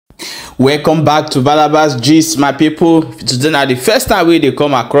Welcome back to Balabas Gist, my people. Today na the first time they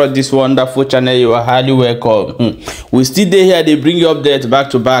come across this wonderful channel. You are highly welcome. We still dey here, they bring you updates back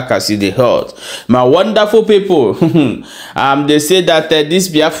to back as they heard. My wonderful people. They say that this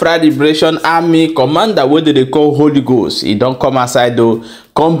Biafra Liberation Army commander, what they call Holy Ghost, he don't come aside though.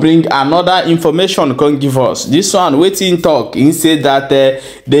 Come bring another information, come give us this one. Waiting talk. He said that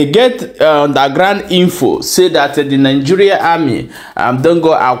they get underground info. Say that the Nigeria army don't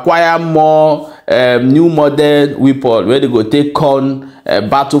go acquire more new modern weapon where they go take on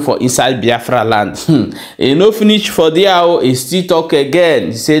battle for inside Biafra land. E no finish for there. He still talk again.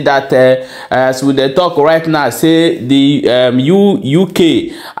 He say that as we dey talk right now, say the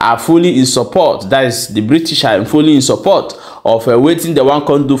UK are fully in support. That is, the British are fully in support of waiting the one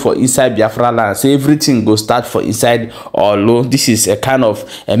can do for inside Biafra land. Say everything go start for inside Olo. This is a kind of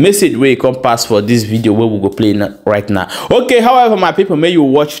a message where you come pass for this video where we go play right now. Okay, however, my people, may you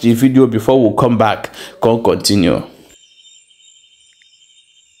watch the video before we come back. Come continue.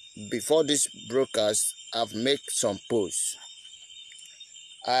 Before this broadcast, I've made some posts.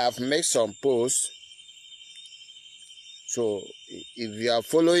 So if you are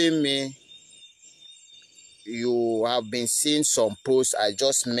following me, you have been seeing some posts I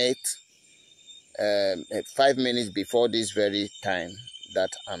just made 5 minutes before this very time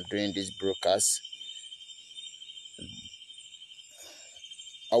that I'm doing this broadcast.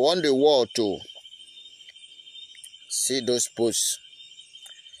 I want the world to see those posts.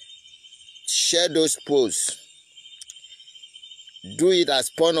 Share those posts. Do it as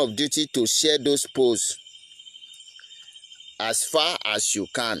point of duty to share those posts as far as you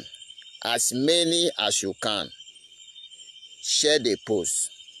can, as many as you can. Share the posts.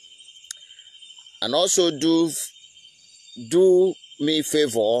 And also do me a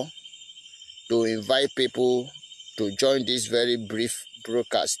favor to invite people to join this very brief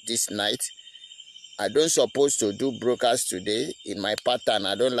broadcast this night. I don't suppose to do broadcast today. In my pattern,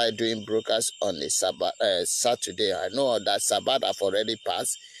 I don't like doing broadcast on a Saturday. I know that Sabbath have already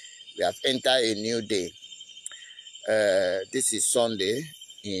passed. We have entered a new day. This is Sunday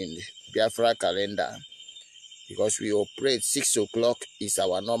in Biafra calendar, because we operate 6 o'clock is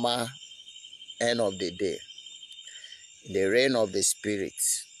our normal end of the day, the reign of the spirit.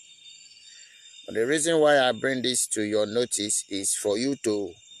 But the reason why I bring this to your notice is for you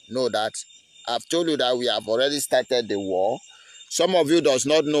to know that I've told you that we have already started the war. Some of you does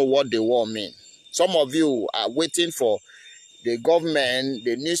not know what the war means. Some of you are waiting for the government,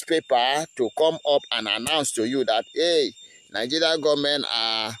 the newspaper to come up and announce to you that, hey, Nigeria government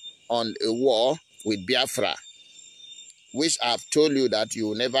are on a war with Biafra, which I've told you that you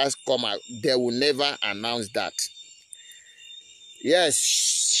will never come out. They will never announce that. Yes,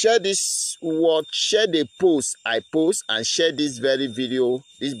 share this word, share the post I post, and share this very video,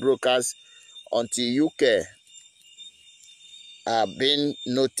 this broadcast, until UK are being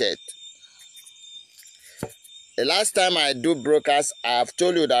noted. The last time I do broadcast, I have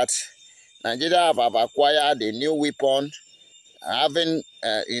told you that Nigeria have acquired a new weapon, having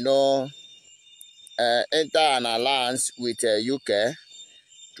enter an alliance with UK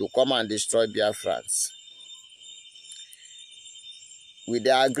to come and destroy Biafrans. With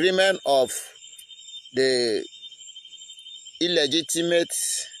the agreement of the illegitimate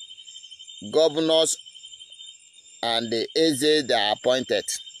governors and the Eze they are appointed.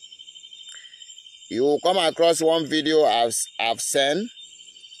 You will come across one video I've sent.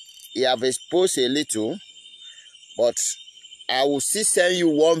 You have exposed a little, but I will still send you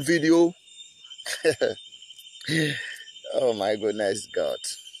one video. Oh my goodness, God.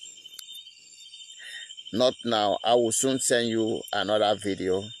 Not now. I will soon send you another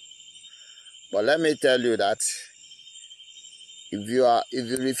video. But let me tell you that if you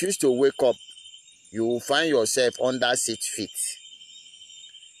refuse to wake up, you will find yourself under 6 feet.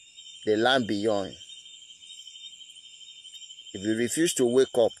 The land beyond. If you refuse to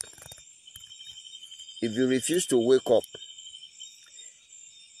wake up,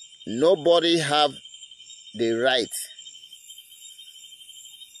 nobody have the right.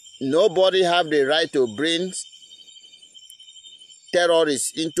 Nobody have the right to bring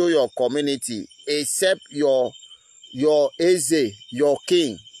terrorists into your community except your Eze, your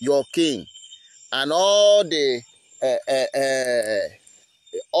king, and all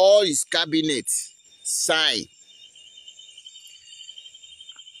his cabinet sign.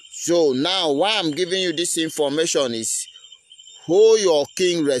 So now why I'm giving you this information is hold your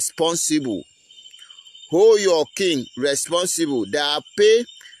king responsible. Hold your king responsible. They are pay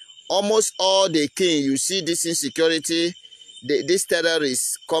almost all the king. You see this insecurity, these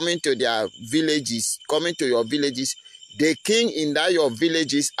terrorists coming to their villages, coming to your villages. The king in that your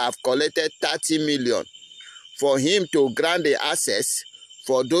villages have collected 30 million for him to grant the access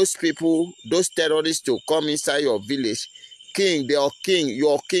for those people, those terrorists to come inside your village. Your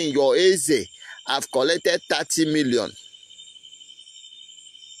Eze have collected 30 million.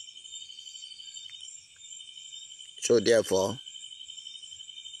 So therefore,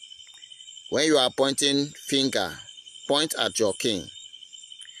 when you are pointing finger, point at your king.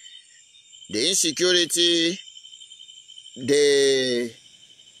 The insecurity, the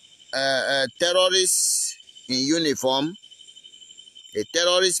terrorists in uniform, the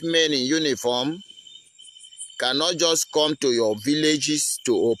terrorist men in uniform cannot just come to your villages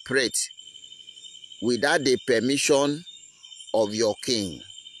to operate without the permission of your king,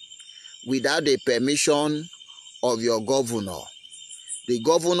 without the permission of your governor. The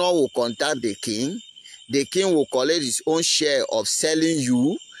governor will contact the king will collect his own share of selling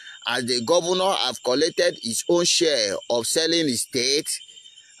you, as the governor have collected his own share of selling his state,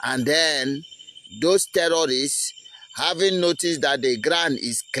 and then those terrorists, having noticed that the ground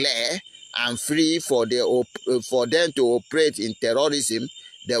is clear and free for them to operate in terrorism,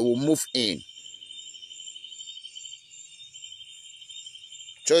 they will move in.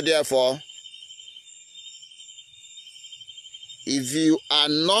 So therefore, if you are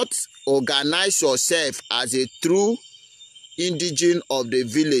not organize yourself as a true indigene of the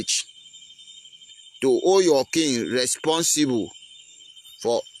village to hold your king responsible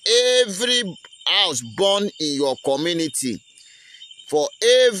for every house born in your community, for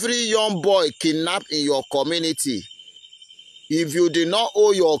every young boy kidnapped in your community, if you do not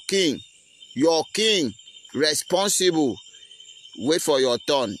hold your king responsible, wait for your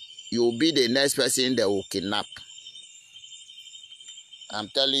turn. You will be the next person they will kidnap. I'm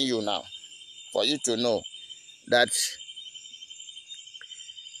telling you now, for you to know that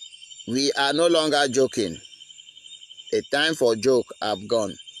we are no longer joking. The time for joke have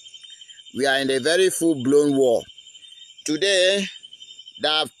gone. We are in a very full-blown war. Today, they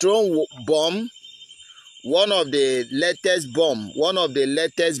have thrown bomb, one of the latest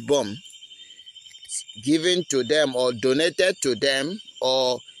bomb given to them or donated to them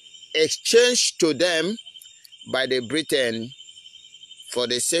or exchanged to them by the Britain for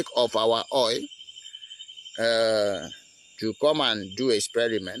the sake of our oil, to come and do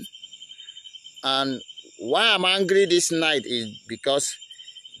experiment. And why I'm angry this night is because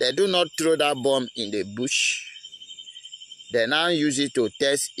they do not throw that bomb in the bush. They now use it to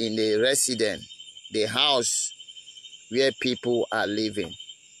test in the residence, the house where people are living.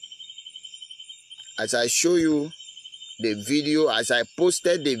 As I show you the video, as I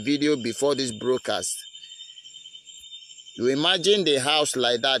posted the video before this broadcast, you imagine the house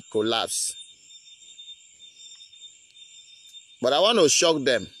like that collapse. But I want to shock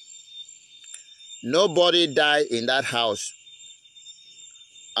them. Nobody died in that house.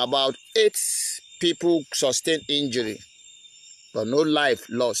 About 8 people sustained injury, but no life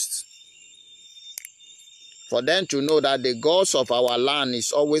lost. For them to know that the gods of our land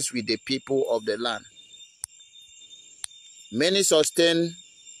is always with the people of the land. Many sustained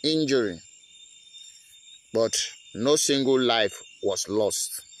injury, but no single life was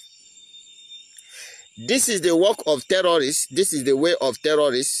lost. This is the work of terrorists. This is the way of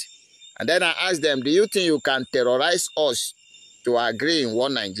terrorists. And then I asked them, do you think you can terrorize us to agree in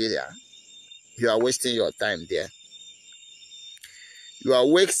one Nigeria? You are wasting your time there. You are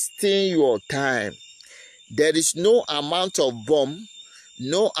wasting your time. There is no amount of bomb,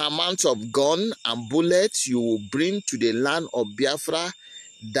 no amount of gun and bullets you will bring to the land of Biafra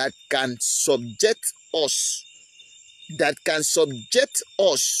that can subject us,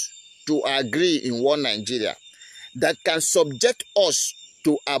 to agree in one Nigeria, that can subject us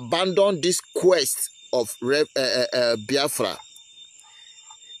to abandon this quest of Biafra,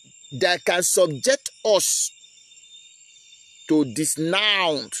 that can subject us to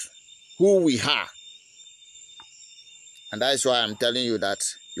denounce who we are. And that is why I'm telling you that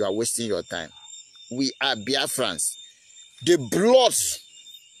you are wasting your time. We are Biafrans. The blood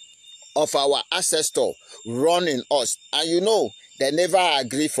of our ancestors run in us. And you know, they never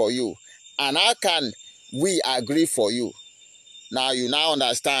agree for you. And how can we agree for you? Now you now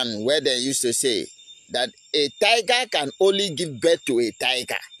understand where they used to say that a tiger can only give birth to a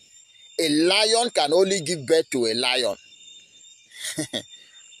tiger. A lion can only give birth to a lion.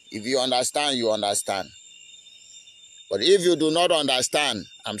 If you understand, you understand. But if you do not understand,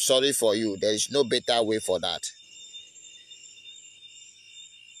 I'm sorry for you. There is no better way for that.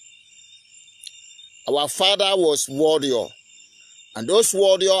 Our father was warrior. And those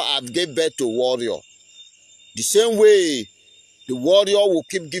warriors have given birth to warrior. The same way, the warrior will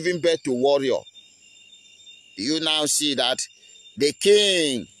keep giving birth to warrior. You now see that the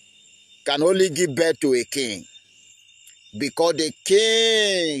king can only give birth to a king, because the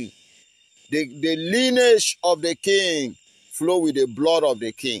king, the lineage of the king flow with the blood of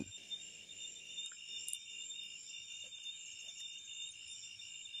the king.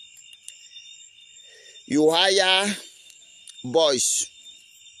 You hire boys,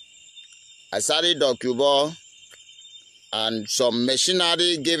 Asari Dokubo, and some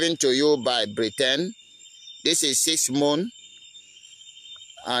machinery given to you by Britain. This is 6 months.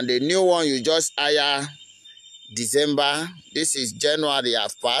 And the new one you just hire December. This is January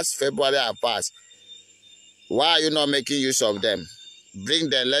have passed, February have passed. Why are you not making use of them? Bring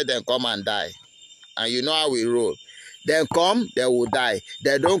them, let them come and die. And you know how we roll. They come, they will die.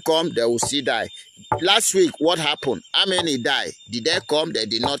 They don't come, they will still die. Last week, what happened? How many died? Did they come? They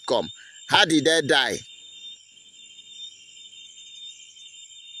did not come. How did they die?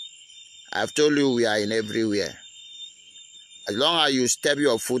 I've told you we are in everywhere. As long as you step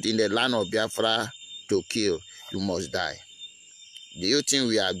your foot in the land of Biafra to kill, you must die. Do you think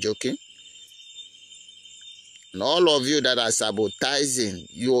we are joking? And all of you that are sabotaging,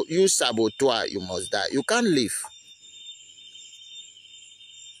 you saboteur, you must die. You can't live.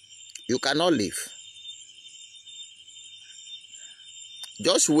 You cannot live.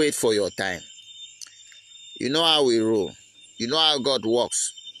 Just wait for your time. You know how we roll. You know how God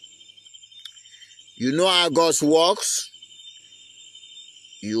works. You know how God works.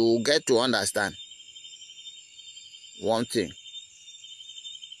 You get to understand one thing.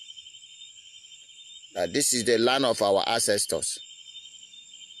 That this is the land of our ancestors.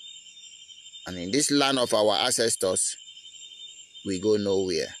 And in this land of our ancestors, we go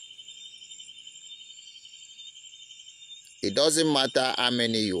nowhere. It doesn't matter how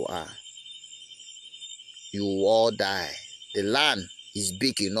many you are. You will all die. The land is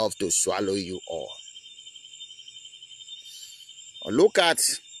big enough to swallow you all. Look at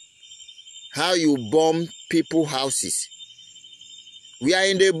how you bomb people's houses. We are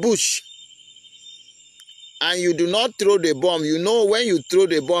in the bush. And you do not throw the bomb. You know when you throw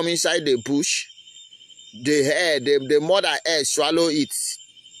the bomb inside the bush, the mother egg swallow it.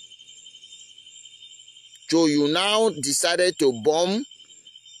 So you now decided to bomb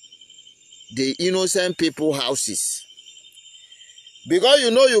the innocent people's houses. Because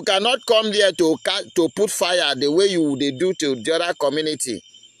you know you cannot come there to put fire the way they do to the other community.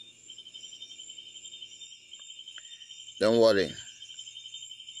 Don't worry.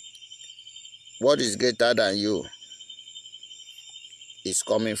 What is greater than you is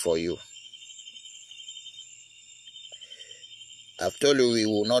coming for you. I've told you we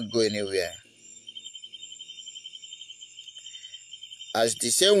will not go anywhere. As the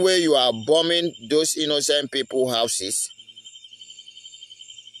same way you are bombing those innocent people's houses,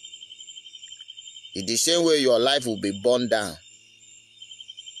 in the same way your life will be burned down.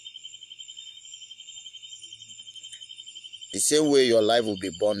 The same way your life will be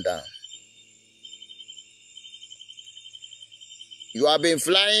burned down. You have been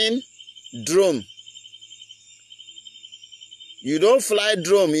flying drone. You don't fly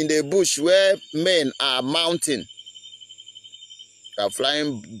drone in the bush where men are mounting. You are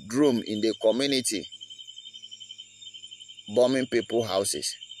flying drone in the community, bombing people's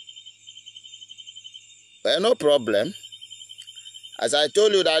houses. Well, no problem. As I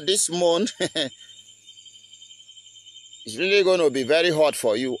told you that this month, it's really going to be very hot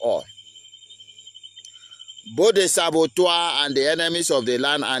for you all. Both the saboteur and the enemies of the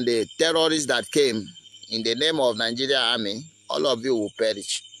land and the terrorists that came in the name of Nigeria Army, all of you will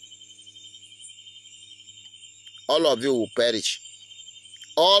perish. All of you will perish.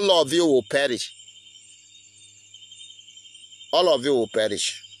 All of you will perish. All of you will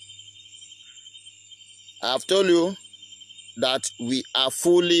perish. I've told you that we are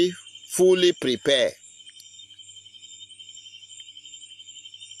fully prepared.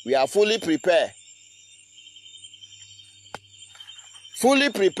 We are fully prepared. Fully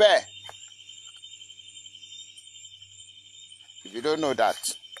prepared. If you don't know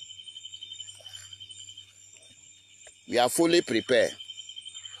that, we are fully prepared.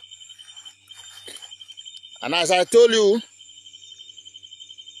 And as I told you,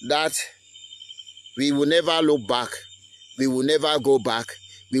 that we will never look back. We will never go back.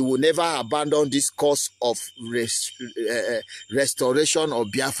 We will never abandon this course of restoration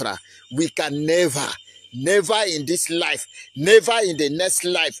of Biafra. We can never in this life, never in the next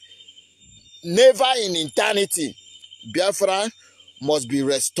life, never in eternity, Biafra must be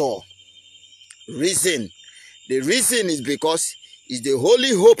restored. Reason. The reason is because it's the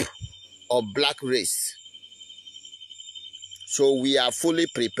holy hope of black race. So we are fully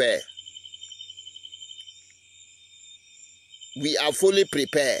prepared. we are fully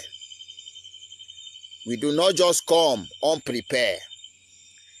prepared. We do not just come unprepared.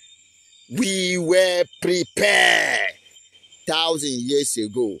 We were prepared 1,000 years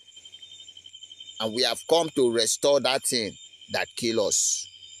ago. And we have come to restore that thing that killed us.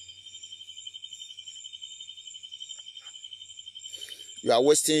 You are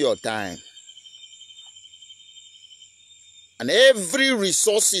wasting your time. And every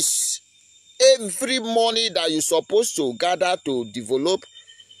resources, every money that you're supposed to gather to develop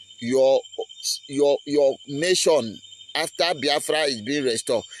your nation after Biafra is being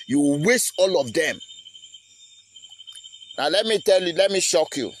restored, you will waste all of them. Now let me tell you, let me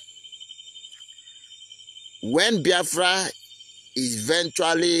shock you. When Biafra is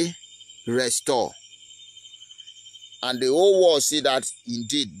eventually restored, and the whole world see that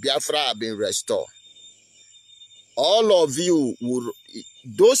indeed Biafra have been restored, all of you will,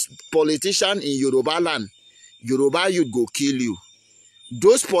 those politicians in Yoruba land, Yoruba youth go kill you.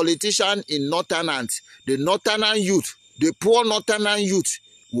 Those politicians in Northern, the Northern youth, the poor Northern youth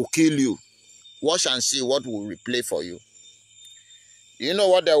will kill you. Watch and see what will replay for you. You know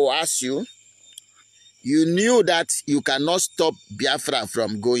what they will ask you? You knew that you cannot stop Biafra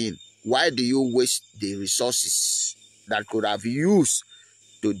from going. Why do you waste the resources that could have used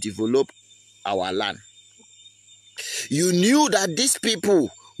to develop our land? You knew that these people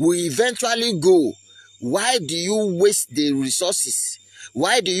will eventually go. Why do you waste the resources?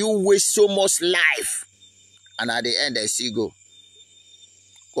 Why do you waste so much life? And at the end, they see go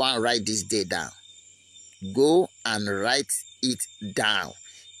and write this day down. Go and write it down.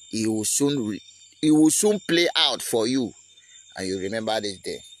 It will soon play out for you, and you remember this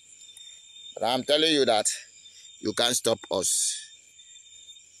day. But I'm telling you that you can't stop us.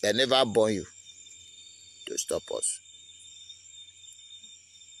 They never born you to stop us.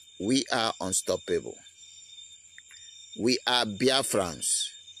 We are unstoppable. We are Biafrans.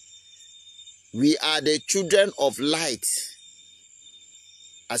 We are the children of light.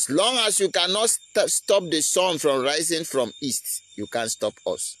 As long as you cannot stop the sun from rising from east, you can't stop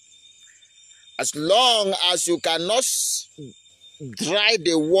us. As long as you cannot dry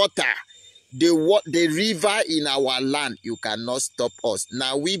the water, the river in our land, you cannot stop us.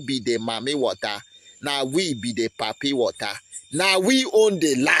 Now we be the mami water. Now we be the papi water. Now we own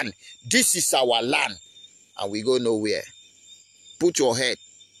the land. This is our land. And we go nowhere. Put your head,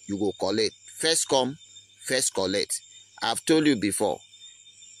 you go collect. First come, first collect. I've told you before.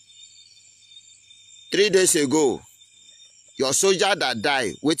 3 days ago, your soldier that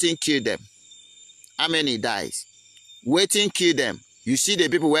died, waiting kill them. How many dies? Waiting kill them. You see the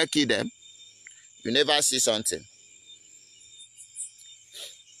people where kill them? You never see something.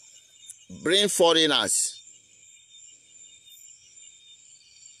 Bring foreigners.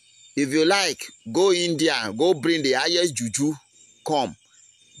 If you like, go India, go bring the highest juju, come.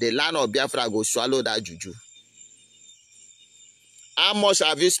 The land of Biafra go swallow that juju. How much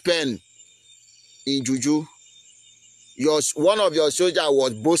have you spent in juju? One of your soldiers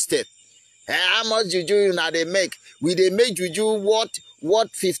was boasted. Hey, how much juju now they make? They make juju what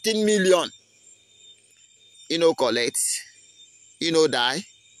 15 million? You know, collect. You know, die.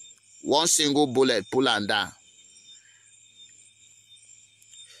 One single bullet pull and down.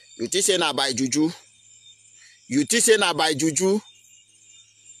 You think say na by juju? You think say na by juju?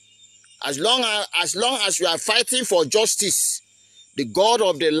 As long as we are fighting for justice, the God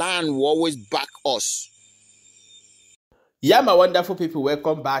of the land will always back us. Yeah, my wonderful people,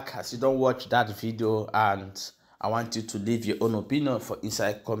 welcome back. As you don't watch that video, and I want you to leave your own opinion for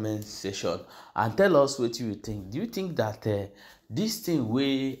inside comment section and tell us what you think. Do you think that this thing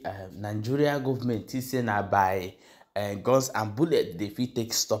where Nigeria government is saying by guns and bullets they fit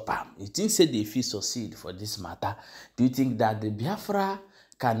take stop am? You think say they fit succeed for this matter? Do you think that the Biafra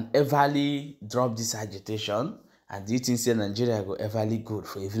can everly drop this agitation? And do you think say Nigeria go everly good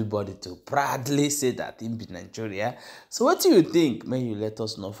for everybody to proudly say that in be Nigeria? So what do you think? May you let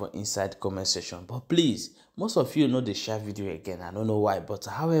us know for inside comment section. But please, most of you know they share video again. I don't know why, but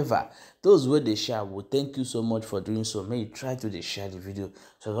however, those where they share, will thank you so much for doing so. May you try to share the video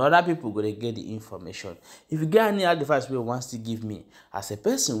so other people go to get the information. If you get any advice where you want to give me as a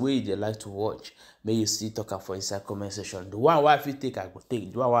person where they like to watch, may you see talk for inside comment section. The one why if you take, I will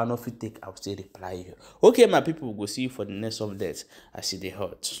take. The one why not fit take, I will still reply you. Okay, my people, we'll see you for the next update. I see the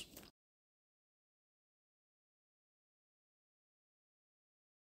hurt.